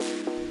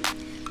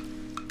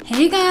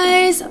Hey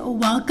guys,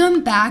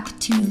 welcome back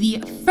to the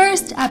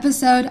first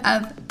episode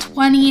of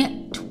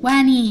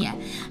 2020.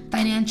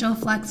 Financial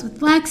Flex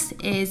with Lex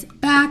is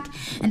back,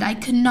 and I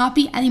could not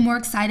be any more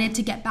excited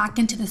to get back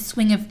into the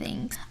swing of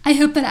things. I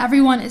hope that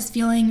everyone is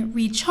feeling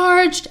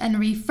recharged and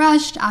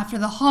refreshed after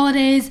the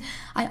holidays.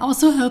 I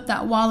also hope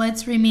that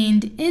wallets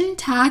remained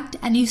intact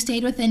and you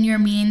stayed within your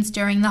means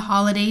during the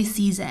holiday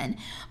season.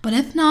 But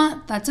if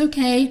not, that's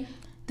okay.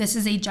 This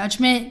is a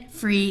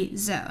judgment-free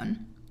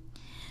zone.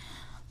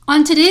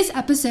 On today's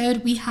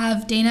episode, we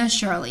have Dana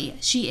Shirley.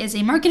 She is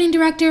a marketing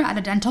director at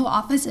a dental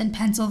office in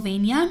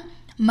Pennsylvania,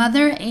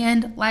 mother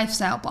and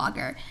lifestyle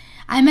blogger.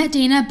 I met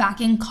Dana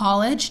back in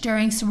college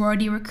during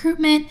sorority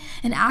recruitment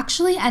and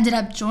actually ended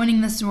up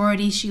joining the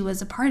sorority she was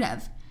a part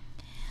of.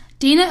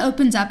 Dana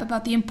opens up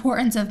about the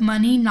importance of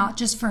money not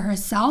just for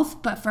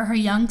herself, but for her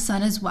young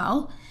son as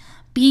well,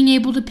 being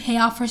able to pay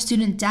off her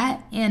student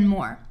debt, and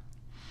more.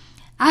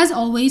 As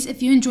always,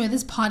 if you enjoy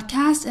this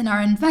podcast and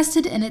are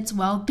invested in its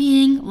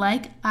well-being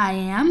like I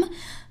am,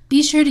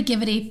 be sure to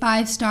give it a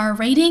 5-star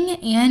rating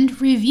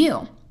and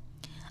review.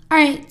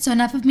 Alright, so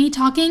enough of me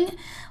talking.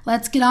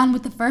 Let's get on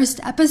with the first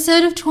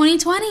episode of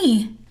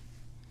 2020.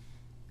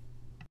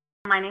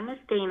 My name is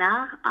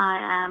Dana.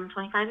 I am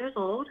 25 years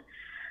old.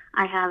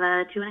 I have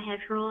a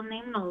 2.5-year-old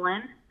named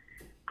Nolan.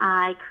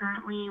 I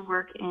currently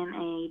work in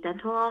a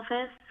dental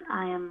office.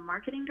 I am a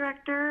marketing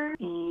director,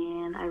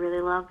 and I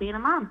really love being a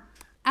mom.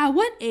 At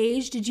what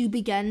age did you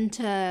begin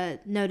to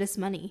notice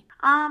money?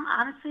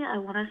 Honestly, I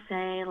want to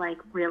say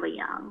really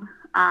young.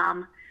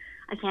 I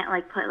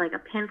can't put a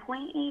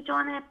pinpoint age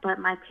on it, but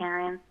my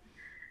parents,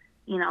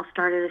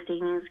 started a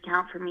savings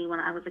account for me when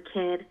I was a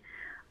kid.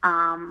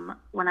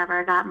 Whenever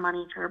I got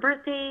money for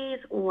birthdays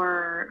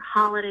or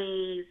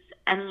holidays,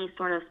 any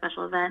sort of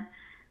special event,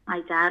 my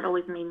dad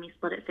always made me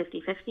split it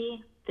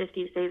 50-50,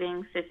 50 to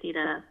savings, 50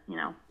 to,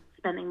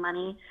 spending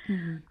money.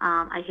 Mm-hmm.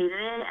 I hated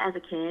it as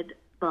a kid.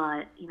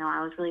 But,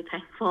 I was really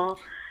thankful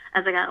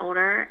as I got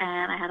older,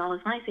 and I had all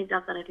this money saved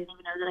up that I didn't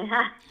even know that I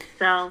had.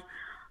 So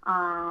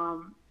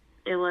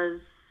it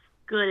was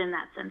good in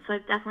that sense. So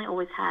I've definitely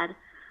always had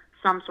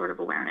some sort of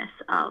awareness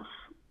of,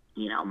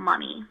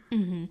 money.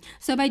 Mm-hmm.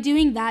 So by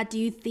doing that, do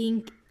you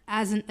think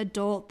as an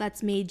adult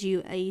that's made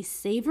you a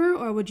saver,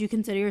 or would you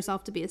consider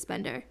yourself to be a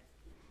spender?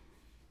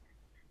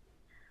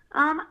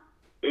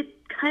 It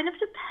kind of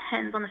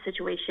depends on the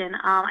situation.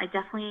 I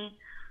definitely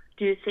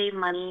do save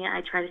money.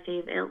 I try to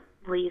save at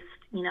least,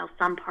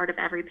 some part of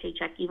every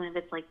paycheck, even if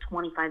it's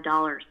 $25.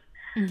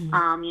 Mm-hmm.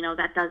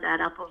 That does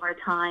add up over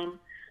time.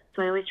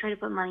 So I always try to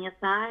put money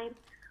aside.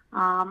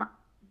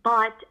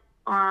 But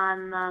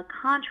on the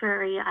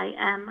contrary, I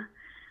am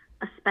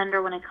a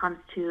spender when it comes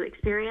to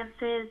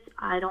experiences.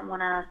 I don't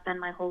want to spend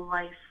my whole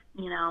life,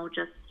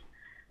 just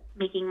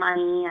making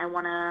money. I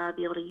want to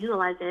be able to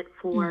utilize it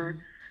for,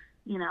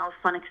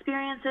 fun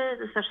experiences,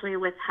 especially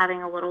with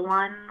having a little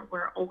one.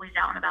 We're always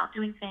out and about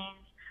doing things.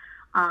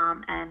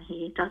 And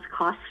he does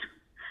cost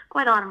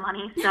quite a lot of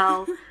money.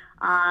 So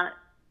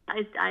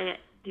I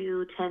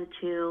do tend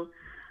to,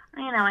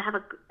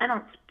 I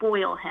don't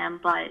spoil him,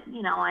 but,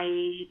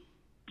 I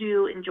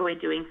do enjoy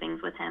doing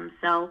things with him.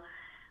 So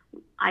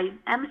I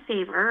am a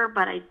saver,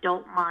 but I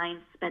don't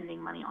mind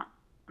spending money on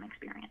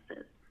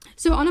experiences.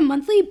 So on a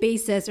monthly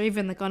basis, or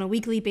even on a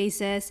weekly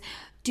basis,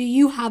 do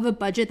you have a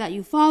budget that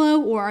you follow,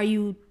 or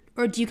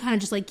do you kind of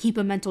just keep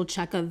a mental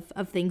check of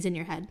things in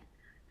your head?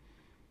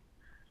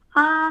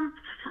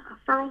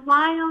 For a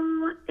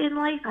while in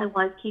life, I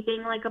was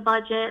keeping a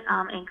budget.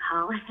 In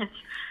college,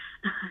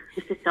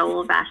 this is so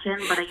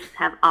old-fashioned, but I used to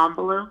have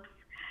envelopes.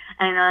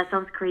 And I know that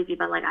sounds crazy,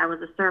 but I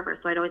was a server,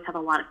 so I'd always have a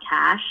lot of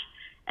cash.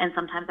 And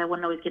sometimes I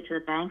wouldn't always get to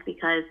the bank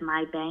because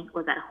my bank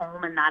was at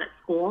home and not at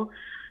school.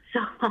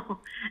 So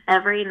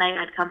every night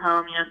I'd come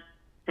home,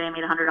 say I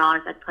made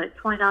 $100, I'd put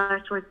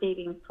 $20 towards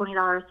savings,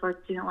 $20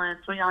 towards student loans,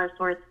 $20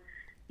 towards,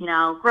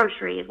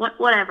 groceries,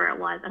 whatever it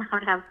was. And I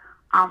would have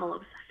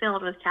envelopes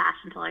filled with cash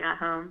until I got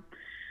home.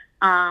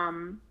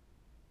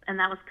 And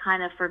that was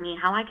kind of, for me,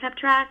 how I kept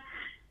track.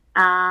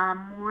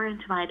 More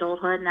into my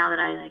adulthood, now that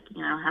I,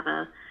 have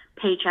a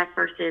paycheck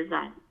versus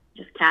that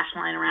just cash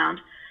lying around.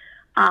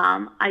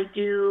 I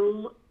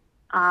do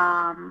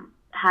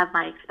have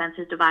my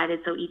expenses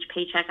divided, so each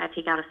paycheck I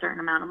take out a certain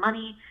amount of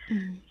money.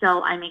 Mm-hmm.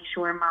 So I make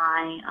sure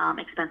my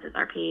expenses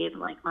are paid,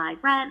 like my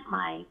rent,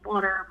 my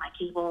water, my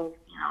cable,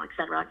 et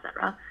cetera, et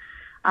cetera.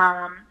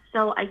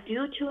 So I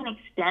do, to an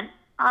extent,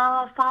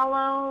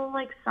 follow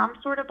some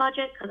sort of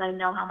budget, because I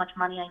know how much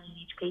money I need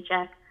each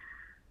paycheck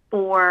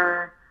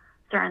for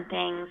certain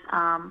things.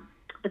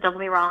 But don't get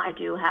me wrong, I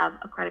do have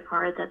a credit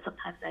card that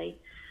sometimes I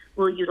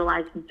will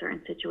utilize in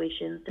certain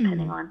situations,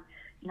 depending mm-hmm. on,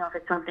 if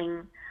it's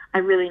something I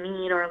really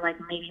need, or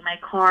maybe my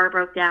car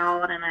broke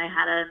down and I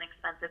had an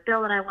expensive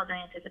bill that I wasn't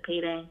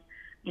anticipating,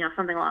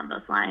 something along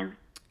those lines.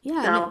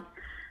 Yeah. So,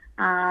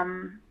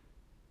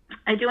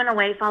 I do in a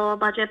way follow a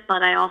budget,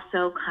 but I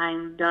also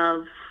kind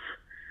of,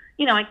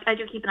 I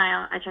do keep an eye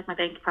out. I check my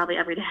bank probably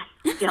every day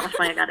to see how much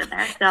money I got in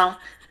there. So,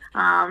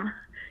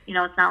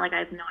 it's not like I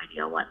have no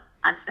idea what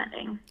I'm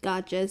spending.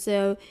 Gotcha.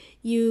 So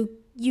you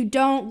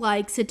don't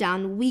like sit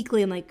down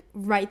weekly and like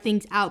write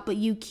things out, but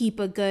you keep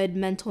a good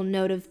mental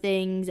note of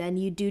things, and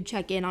you do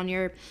check in on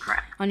your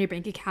Correct.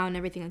 bank account and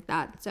everything like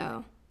that.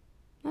 So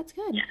that's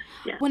good.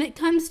 Yeah. When it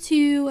comes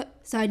to,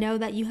 so I know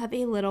that you have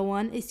a little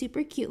one, a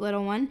super cute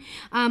little one.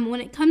 When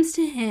it comes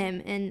to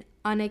him and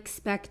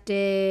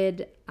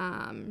unexpected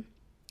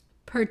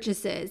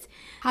purchases,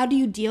 how do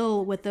you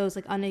deal with those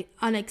like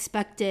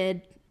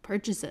unexpected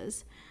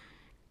purchases?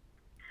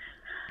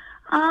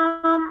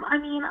 I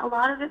mean, a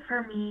lot of it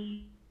for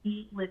me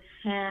with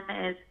him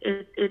is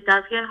it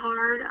does get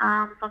hard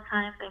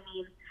sometimes. I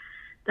mean,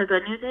 the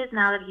good news is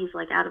now that he's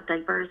like out of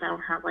diapers, I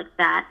don't have like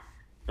that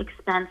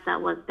expense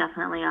that was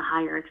definitely a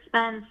higher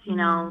expense. You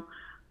know,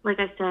 like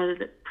I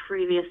said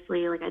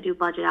previously, like I do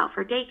budget out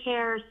for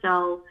daycare,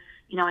 so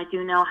you know I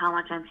do know how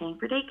much I'm paying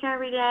for daycare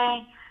every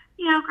day.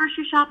 You know,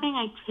 grocery shopping,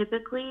 I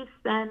typically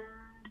spend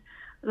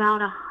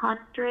about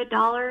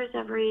 $100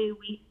 every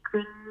week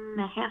and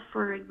a half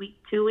or a week,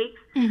 2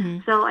 weeks.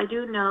 So I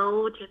do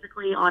know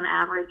typically on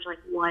average like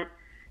what,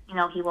 you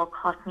know, he will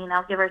cost me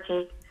now, give or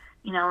take.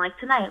 You know, like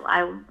tonight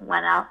I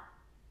went out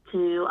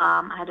to,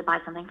 I had to buy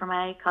something for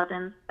my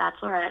cousin's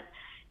bachelorette,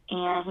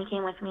 and he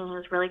came with me and he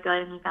was really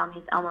good, and he found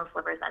these Elmo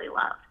slippers that he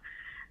loved.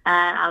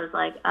 And I was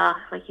like,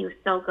 like he was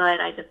so good,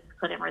 I just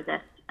couldn't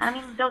resist. I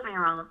mean, don't get me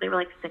wrong, they were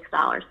like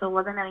 $6, so it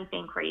wasn't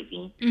anything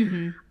crazy.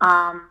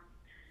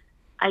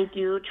 I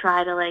do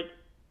try to like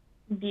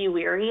be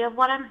weary of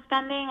what I'm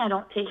spending. I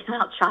don't take him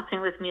out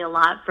shopping with me a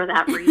lot for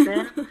that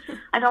reason.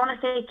 I don't want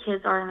to say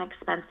kids aren't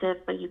expensive,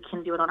 but you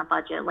can do it on a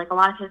budget. Like a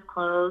lot of his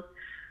clothes,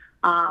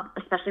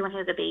 especially when he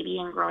was a baby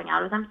and growing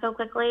out of them so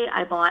quickly,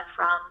 I bought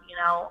from, you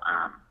know,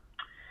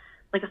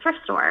 like a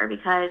thrift store,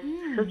 because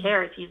who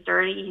cares? He's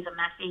dirty, he's a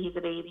messy, he's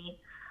a baby.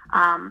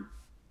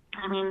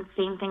 I mean,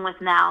 same thing with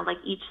now. Like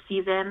each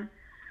season,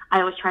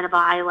 I always try to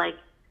buy like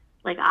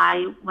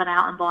I went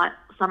out and bought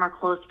summer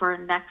clothes for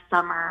next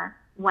summer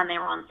when they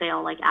were on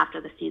sale, like after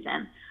the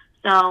season.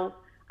 So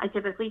I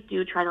typically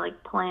do try to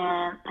like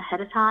plan ahead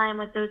of time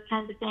with those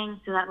kinds of things,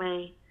 so that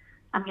way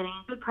I'm getting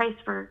a good price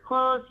for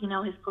clothes. You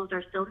know, his clothes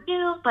are still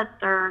new, but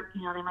they're,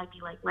 you know, they might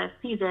be like last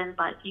season,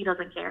 but he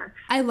doesn't care.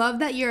 I love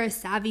that you're a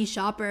savvy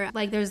shopper.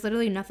 Like there's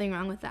literally nothing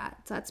wrong with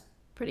that. So that's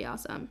pretty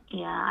awesome.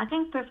 Yeah, I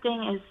think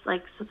thrifting is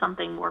like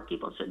something more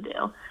people should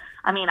do.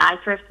 I mean, I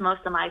thrift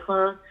most of my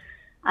clothes.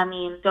 I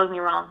mean, don't get me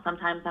wrong,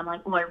 sometimes I'm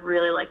like, oh, I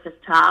really like this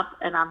top,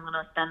 and I'm going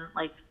to spend,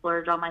 like,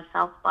 splurge on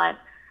myself. But,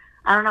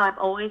 I don't know, I've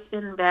always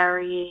been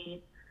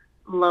very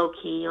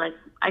low-key. Like,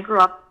 I grew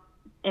up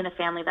in a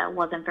family that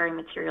wasn't very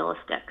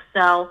materialistic.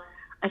 So,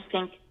 I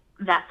think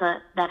that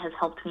has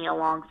helped me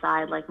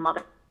alongside, like,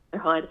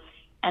 motherhood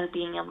and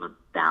being able to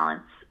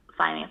balance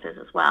finances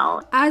as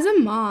well. As a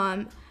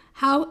mom,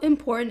 how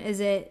important is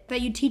it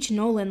that you teach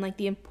Nolan like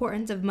the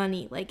importance of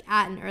money like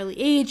at an early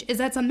age? Is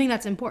that something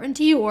that's important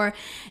to you, or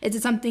is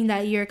it something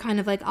that you're kind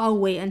of like, I'll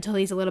wait until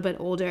he's a little bit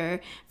older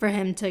for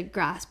him to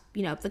grasp,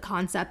 you know, the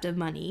concept of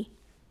money?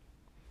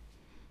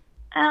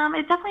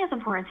 It definitely is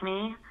important to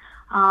me.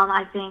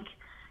 I think,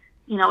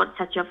 you know, it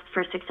sets you up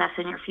for success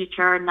in your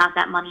future. Not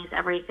that money is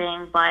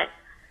everything, but,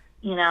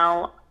 you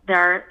know, there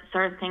are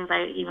certain things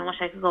I even wish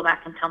I could go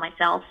back and tell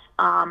myself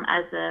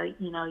as a,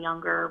 you know,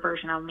 younger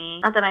version of me.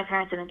 Not that my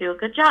parents didn't do a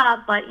good job,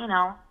 but, you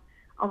know,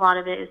 a lot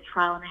of it is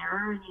trial and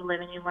error, and you live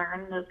and you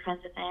learn, those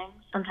kinds of things.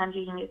 Sometimes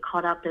you can get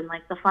caught up in,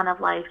 like, the fun of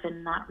life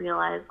and not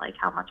realize, like,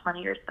 how much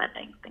money you're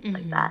spending, things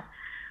like that.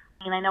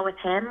 And I know with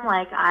him,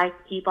 like, I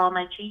keep all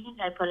my change.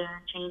 I put it in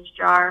a change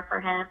jar for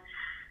him,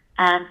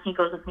 and he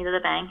goes with me to the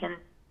bank and,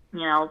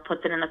 you know,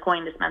 puts it in the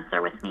coin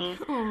dispenser with me.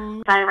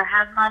 If I ever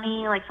have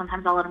money, like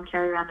sometimes I'll let him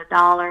carry around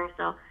 $1.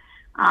 So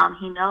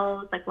he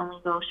knows, like when we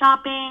go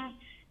shopping,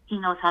 he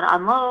knows how to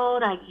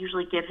unload. I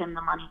usually give him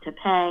the money to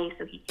pay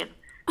so he can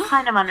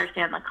kind of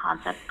understand the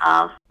concept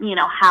of, you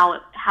know, how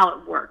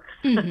it works.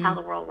 That's how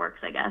the world works,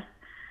 I guess.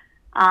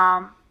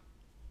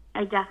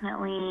 I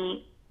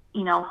definitely,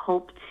 you know,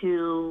 hope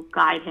to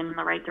guide him in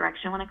the right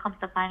direction when it comes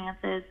to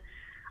finances.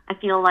 I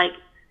feel like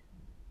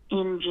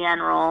in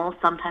general,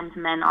 sometimes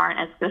men aren't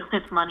as good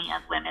with money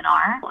as women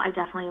are. I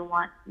definitely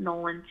want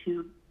Nolan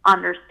to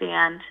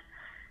understand,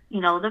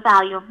 you know, the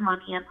value of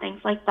money and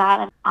things like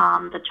that.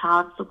 The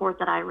child support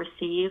that I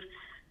receive,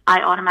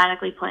 I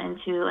automatically put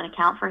into an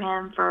account for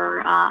him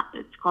for,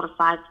 it's called a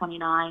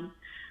 529.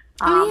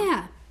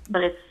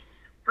 But it's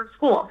for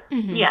school.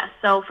 Yeah,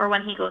 so for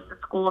when he goes to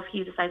school, if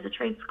he decides to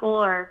trade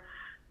school or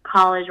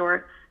college,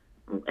 or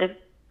if,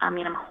 I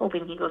mean, I'm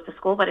hoping he goes to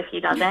school, but if he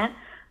doesn't,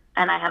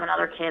 and I have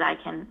another kid, I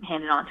can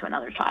hand it on to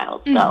another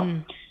child.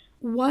 So,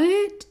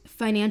 what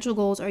financial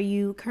goals are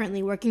you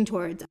currently working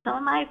towards? Some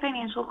of my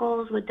financial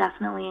goals would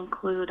definitely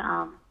include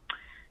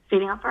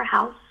saving up for a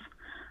house.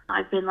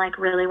 I've been like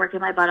really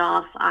working my butt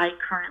off. I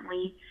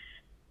currently,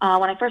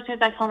 when I first moved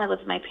back home, I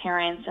lived with my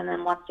parents, and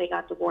then once they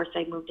got divorced,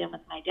 I moved in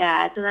with my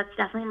dad. So that's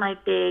definitely my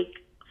big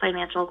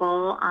financial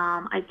goal.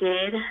 I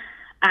did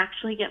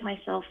actually get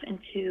myself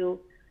into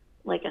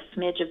like a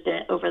smidge of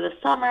debt over the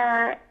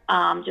summer,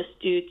 just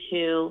due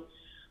to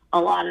a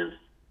lot of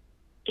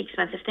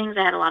expensive things.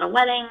 I had a lot of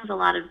weddings, a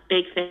lot of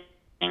big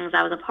things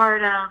I was a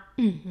part of.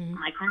 Mm-hmm.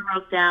 My car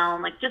broke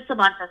down, like just a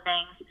bunch of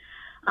things.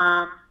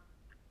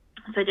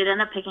 So I did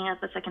end up picking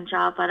up a second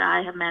job, but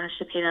I have managed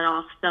to pay that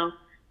off. So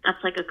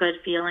that's like a good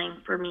feeling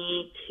for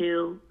me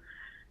to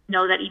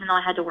know that even though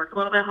I had to work a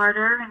little bit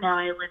harder, now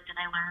I lived and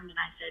I learned, and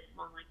I said,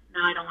 well, like,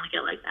 no, I don't want to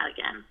get like that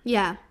again.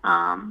 Yeah.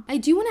 I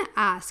do want to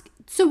ask,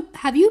 so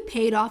have you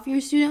paid off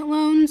your student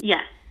loans?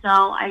 Yes. So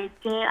I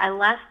did. I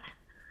left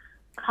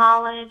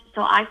college.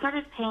 So I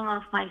started paying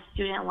off my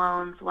student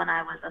loans when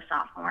I was a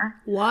sophomore.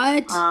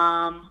 What?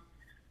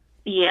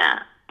 Yeah,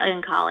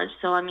 in college.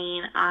 So I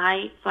mean,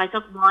 I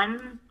took my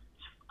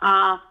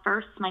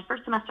first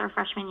semester of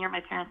freshman year.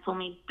 My parents told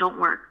me, don't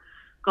work,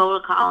 go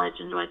to college,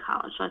 enjoy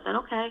college. So I said,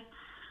 okay.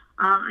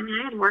 I mean,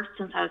 I had worked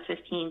since I was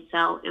 15,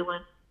 so it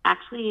was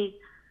actually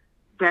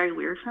very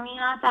weird for me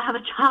not to have a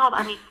job.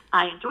 I mean,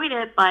 I enjoyed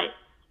it, but it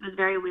was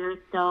very weird.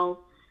 So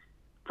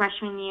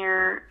freshman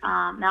year,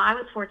 now I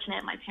was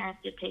fortunate. My parents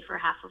did pay for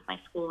half of my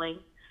schooling,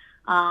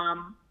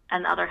 and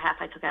the other half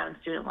I took out in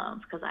student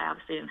loans because I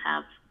obviously didn't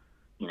have,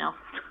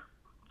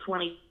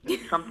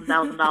 $20-something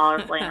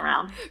thousand laying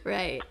around.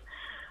 Right.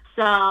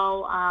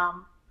 So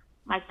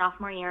my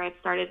sophomore year, I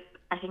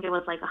think it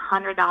was like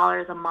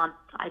 $100 a month.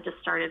 I just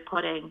started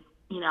putting,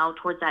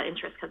 towards that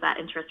interest because that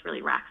interest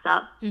really racks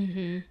up.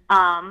 Mm-hmm.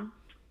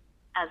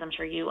 As I'm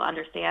sure you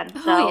understand.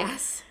 Oh, So,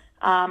 yes.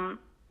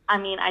 I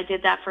mean, I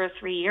did that for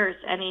 3 years.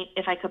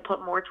 If I could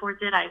put more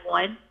towards it, I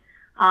would.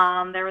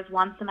 There was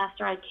one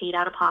semester I paid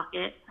out of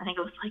pocket. I think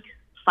it was like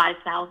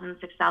 $5,000,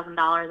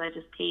 $6,000. I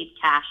just paid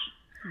cash.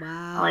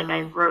 Wow. Like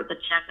I wrote the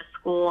check to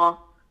school,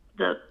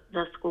 the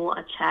school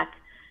a check,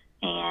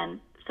 and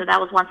so that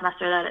was one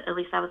semester that at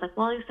least I was like,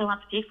 well, at least I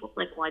want to pay for it.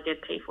 Like, well, I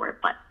did pay for it,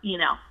 but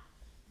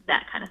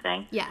that kind of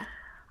thing. Yeah.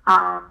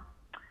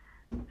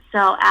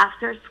 So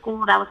after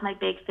school, that was my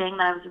big thing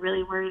that I was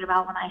really worried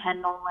about when I had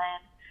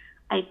Nolan.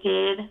 I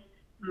did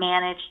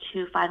manage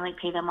to finally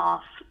pay them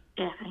off,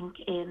 I think,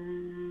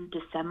 in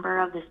December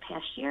of this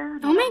past year.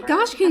 Oh my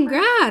gosh,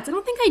 congrats. I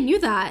don't think I knew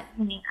that.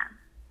 Yeah.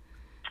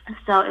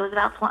 So it was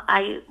about,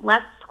 I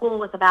left school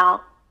with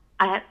about,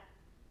 I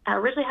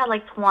originally had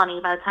like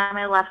 20. By the time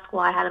I left school,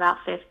 I had about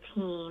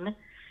 15.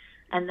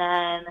 And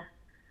then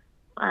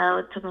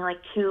it took me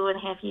like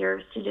 2.5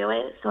 years to do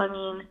it. So, I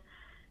mean,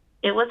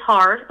 it was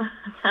hard.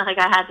 Like,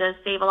 I had to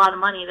save a lot of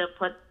money to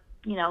put,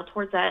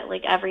 towards that.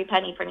 Like, every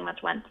penny pretty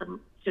much went to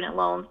student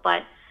loans.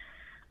 But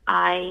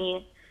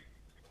I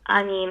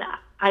mean,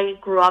 I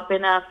grew up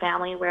in a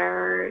family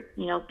where,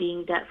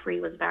 being debt-free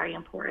was very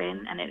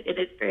important. And it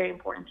is very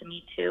important to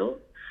me, too.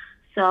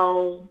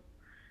 So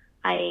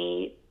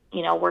I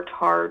worked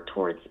hard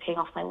towards paying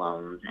off my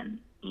loans, and,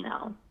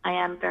 I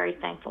am very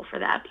thankful for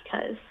that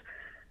because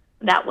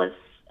that was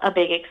a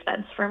big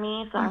expense for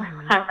me. So I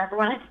remember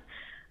when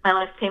my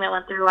last payment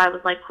went through, I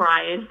was like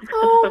crying.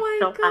 Oh I was my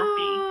so gosh.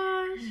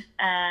 happy.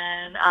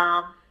 And,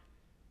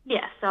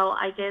 yeah, so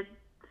I did,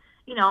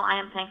 I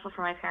am thankful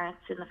for my parents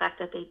in the fact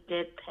that they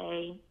did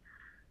pay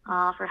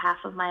for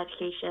half of my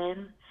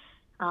education.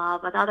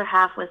 But the other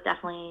half was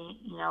definitely,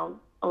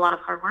 a lot of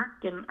hard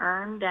work and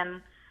earned,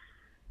 and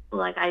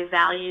like I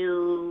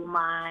value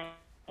my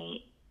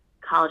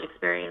college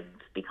experience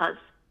because,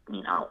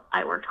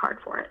 I worked hard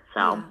for it. So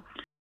Yeah.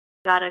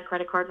 I got a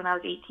credit card when I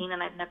was 18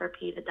 and I've never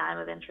paid a dime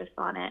of interest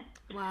on it.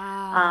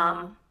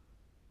 Wow.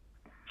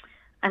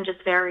 I'm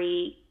just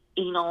very,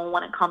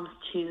 when it comes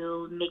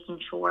to making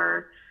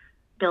sure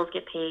bills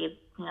get paid,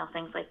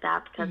 things like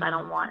that, because I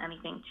don't want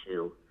anything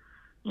to,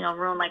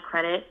 ruin my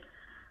credit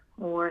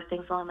or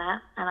things like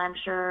that. And I'm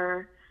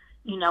sure,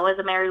 as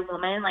a married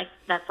woman, like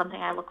that's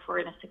something I look for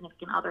in a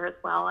significant other as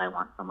well. I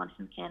want someone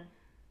who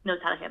knows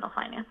how to handle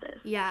finances.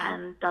 Yeah.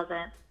 And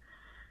doesn't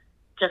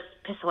just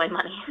piss away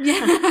money. Yeah.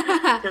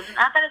 Not that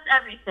it's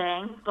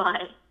everything,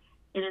 but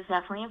it is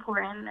definitely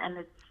important, and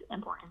it's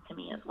important to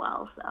me as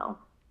well. So.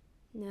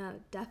 No,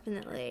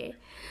 definitely.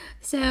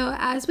 So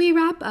as we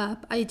wrap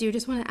up, I do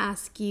just want to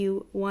ask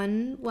you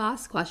one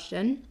last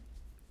question.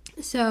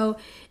 So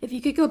if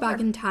you could go back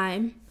in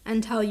time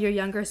and tell your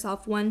younger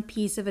self one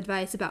piece of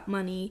advice about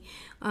money,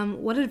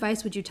 what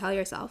advice would you tell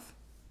yourself?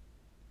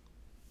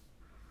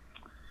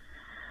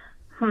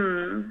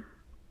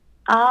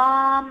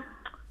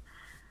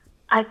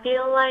 I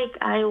feel like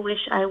I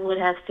wish I would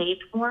have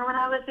saved more when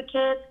I was a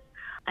kid.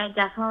 I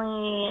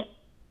definitely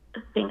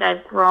think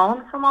I've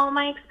grown from all of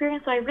my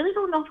experience, so I really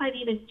don't know if I'd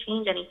even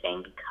change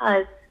anything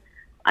because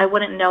I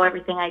wouldn't know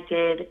everything I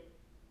do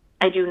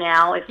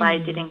now if I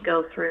didn't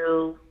go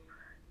through,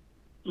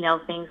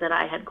 things that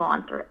I had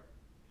gone through.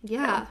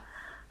 Yeah.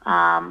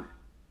 So,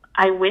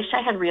 I wish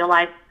I had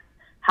realized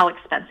how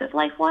expensive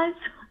life was.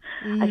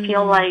 I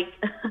feel like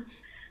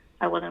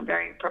I wasn't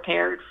very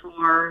prepared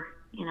for,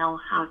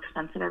 how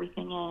expensive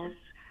everything is,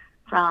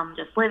 from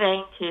just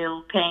living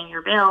to paying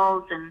your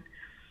bills and,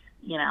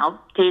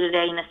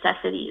 day-to-day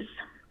necessities.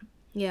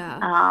 Yeah.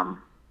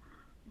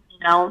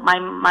 My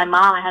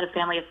mom, I had a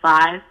family of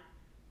 5,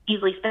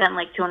 easily spent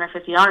like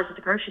 $250 at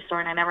the grocery store,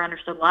 and I never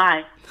understood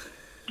why.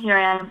 Here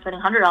I am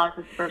spending $100 at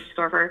the grocery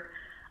store for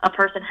a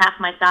person half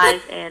my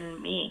size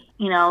and me.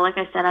 You know, like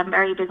I said, I'm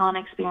very big on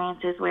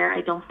experiences where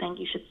I don't think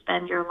you should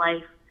spend your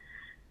life,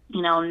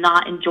 you know,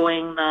 not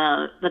enjoying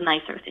the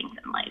nicer things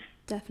in life.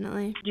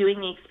 Definitely. Doing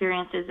the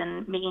experiences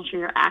and making sure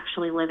you're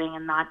actually living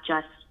and not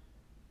just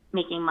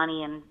making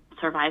money and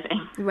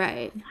surviving.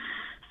 Right.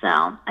 So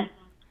I think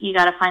you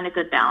got to find a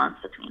good balance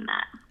between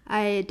that.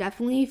 I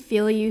definitely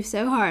feel you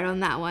so hard on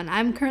that one.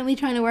 I'm currently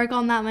trying to work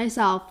on that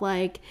myself,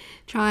 like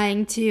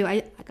trying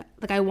to,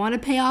 I want to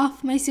pay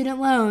off my student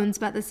loans,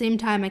 but at the same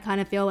time, I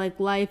kind of feel like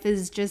life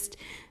is just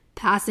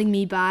passing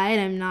me by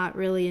and I'm not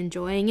really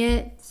enjoying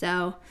it.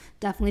 So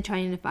definitely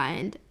trying to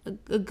find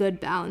a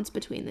good balance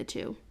between the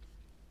two.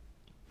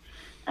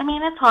 I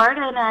mean, it's hard,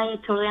 and I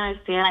totally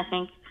understand. I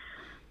think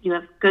you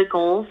have good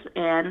goals,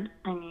 and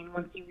I mean,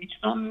 once you reach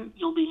them,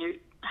 you'll be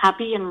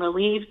happy and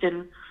relieved,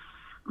 and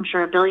I'm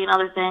sure a billion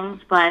other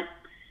things. But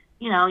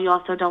you know, you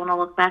also don't want to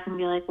look back and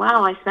be like,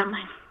 "Wow, I spent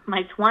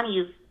my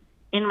 20s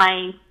in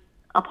my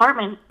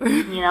apartment,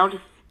 you know,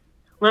 just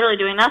literally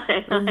doing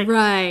nothing." Like,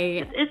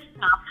 right. It's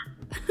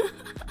tough.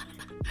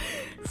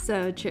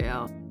 So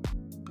true.